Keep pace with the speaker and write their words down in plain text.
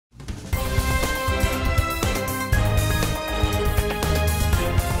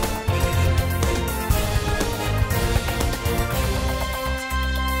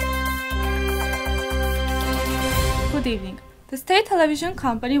state television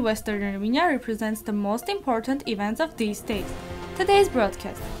company Western Armenia represents the most important events of these days. Today's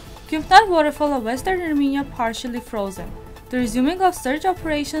broadcast: Gyumtnar waterfall of Western Armenia partially frozen. The resuming of search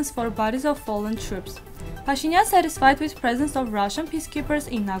operations for bodies of fallen troops. Pashinyan satisfied with presence of Russian peacekeepers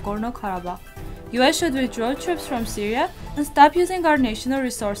in Nagorno-Karabakh. US should withdraw troops from Syria and stop using our national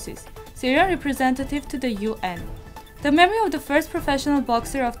resources. Syrian representative to the UN. The memory of the first professional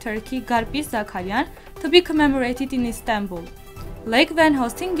boxer of Turkey Garpis Zakaryan to be commemorated in Istanbul. Lake Van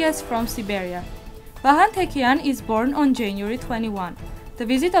hosting guests from Siberia. Vahan Tekeyan is born on January 21. The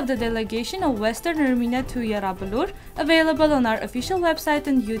visit of the delegation of Western Armenia to Yerevan available on our official website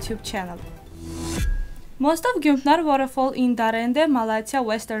and YouTube channel. Most of Gyumtnar waterfall in Darende, Malatya,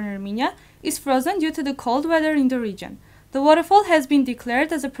 Western Armenia is frozen due to the cold weather in the region. The waterfall has been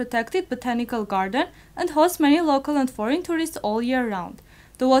declared as a protected botanical garden and hosts many local and foreign tourists all year round.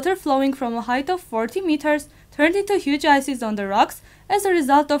 The water flowing from a height of 40 meters turned into huge ices on the rocks as a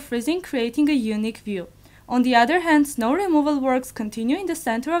result of freezing, creating a unique view. On the other hand, snow removal works continue in the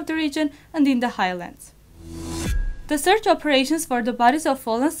center of the region and in the highlands. The search operations for the bodies of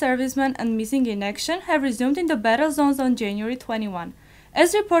fallen servicemen and missing in action have resumed in the battle zones on January 21.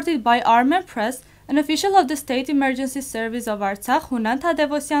 As reported by Armenian press, an official of the State Emergency Service of Artsakh,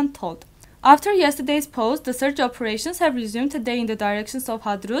 Daghbashyan, told. After yesterday's pause, the search operations have resumed today in the directions of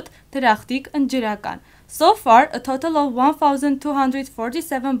Hadrut, Teraktik, and Jirakan. So far, a total of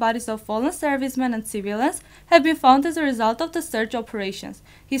 1,247 bodies of fallen servicemen and civilians have been found as a result of the search operations,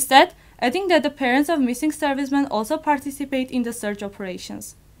 he said, adding that the parents of missing servicemen also participate in the search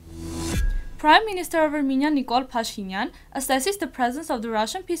operations. Prime Minister of Armenia Nikol Pashinyan assesses the presence of the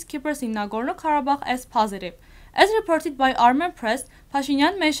Russian peacekeepers in Nagorno-Karabakh as positive. As reported by Armenian press,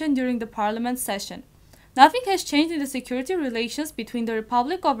 Pashinyan mentioned during the parliament session, "Nothing has changed in the security relations between the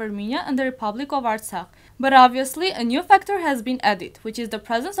Republic of Armenia and the Republic of Artsakh, but obviously a new factor has been added, which is the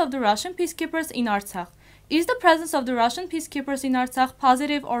presence of the Russian peacekeepers in Artsakh. Is the presence of the Russian peacekeepers in Artsakh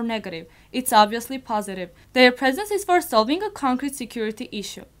positive or negative? It's obviously positive. Their presence is for solving a concrete security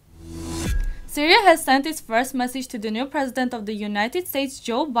issue." Syria has sent its first message to the new president of the United States,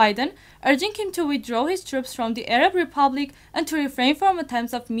 Joe Biden, urging him to withdraw his troops from the Arab Republic and to refrain from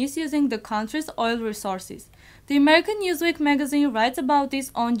attempts of misusing the country's oil resources. The American Newsweek magazine writes about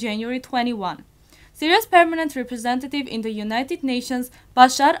this on January 21. Syria's permanent representative in the United Nations,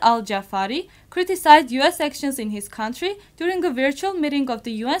 Bashar al-Jafari, criticized U.S. actions in his country during a virtual meeting of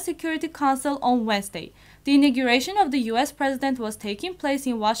the UN Security Council on Wednesday. The inauguration of the U.S. president was taking place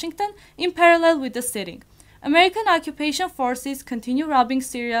in Washington in parallel with the sitting. American occupation forces continue robbing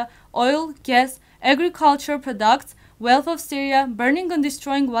Syria, oil, gas, agriculture products, wealth of Syria, burning and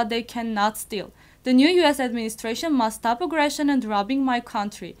destroying what they cannot steal. The new U.S. administration must stop aggression and robbing my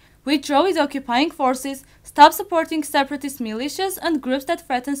country, withdraw its occupying forces, stop supporting separatist militias and groups that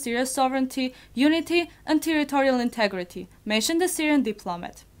threaten Syria's sovereignty, unity, and territorial integrity, mentioned the Syrian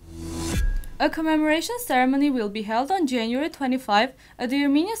diplomat. A commemoration ceremony will be held on January 25 at the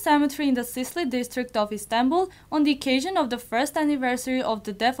Armenian Cemetery in the Sisli district of Istanbul on the occasion of the first anniversary of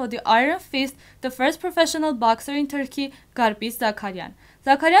the death of the Iron Fist, the first professional boxer in Turkey, Garpis Zakaryan.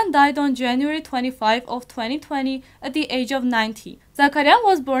 Zakaryan died on January 25 of 2020 at the age of 90. Zakaryan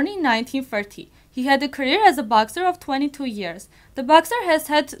was born in 1930. He had a career as a boxer of 22 years. The boxer has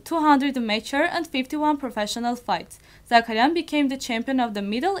had 200 amateur and 51 professional fights. Zakaryan became the champion of the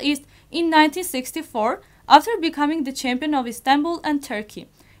Middle East in 1964 after becoming the champion of Istanbul and Turkey.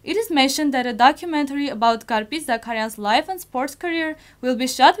 It is mentioned that a documentary about Garpis Zakaryan's life and sports career will be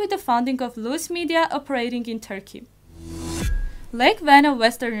shot with the funding of Luz Media operating in Turkey. Lake Van of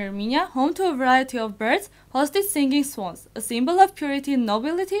Western Armenia, home to a variety of birds, hosted singing swans, a symbol of purity and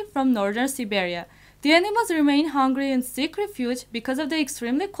nobility from northern Siberia. The animals remain hungry and seek refuge because of the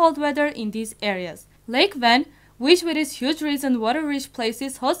extremely cold weather in these areas. Lake Van, which with its huge reeds and water-rich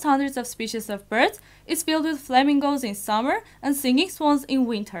places hosts hundreds of species of birds, is filled with flamingos in summer and singing swans in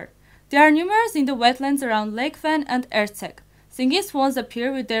winter. There are numerous in the wetlands around Lake Van and Artsakh. Singing swans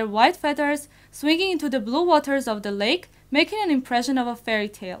appear with their white feathers, swinging into the blue waters of the lake, making an impression of a fairy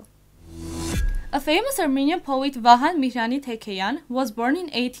tale. A famous Armenian poet, Vahan Tekeyan, was born in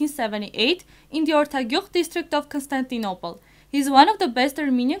 1878 in the Artsakh district of Constantinople. He is one of the best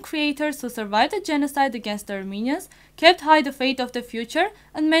Armenian creators who survived the genocide against the Armenians, kept high the fate of the future,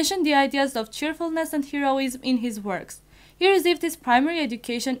 and mentioned the ideas of cheerfulness and heroism in his works. He received his primary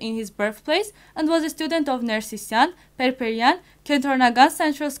education in his birthplace and was a student of Nersisyan, Perperian, Kentornagan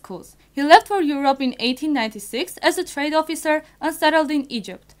Central Schools. He left for Europe in 1896 as a trade officer and settled in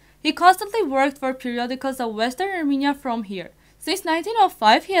Egypt. He constantly worked for periodicals of Western Armenia from here. Since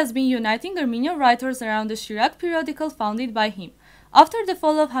 1905, he has been uniting Armenian writers around the Shirak periodical founded by him. After the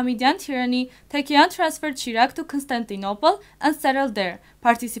fall of Hamidian tyranny, Tekeyan transferred Chirag to Constantinople and settled there,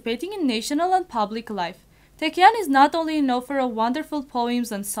 participating in national and public life. Tekeyan is not only known for wonderful poems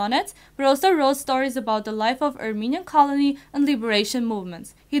and sonnets, but also wrote stories about the life of Armenian colony and liberation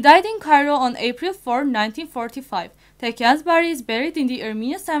movements. He died in Cairo on April 4, 1945. Tekeyan's body is buried in the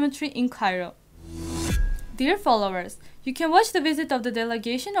Armenian cemetery in Cairo. Dear followers, you can watch the visit of the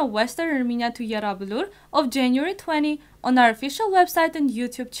delegation of Western Armenia to Yerevan of January 20 on our official website and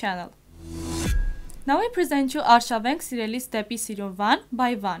YouTube channel. Now I present you Arshavենք Սիրելի Ստեպի Սիրուն Van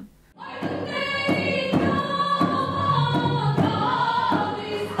by Van.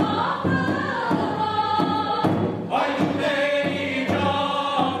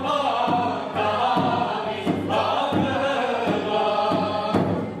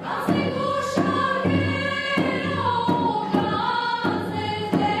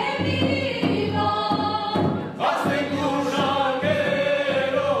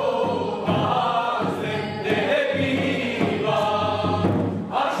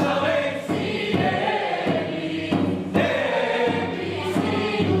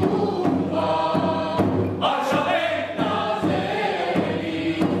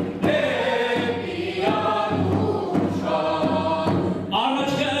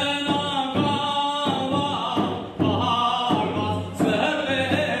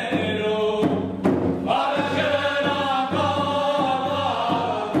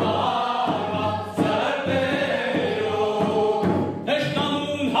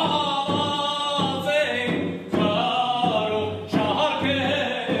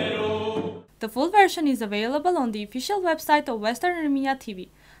 The full version is available on the official website of Western Armenia TV.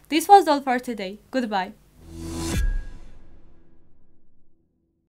 This was all for today. Goodbye.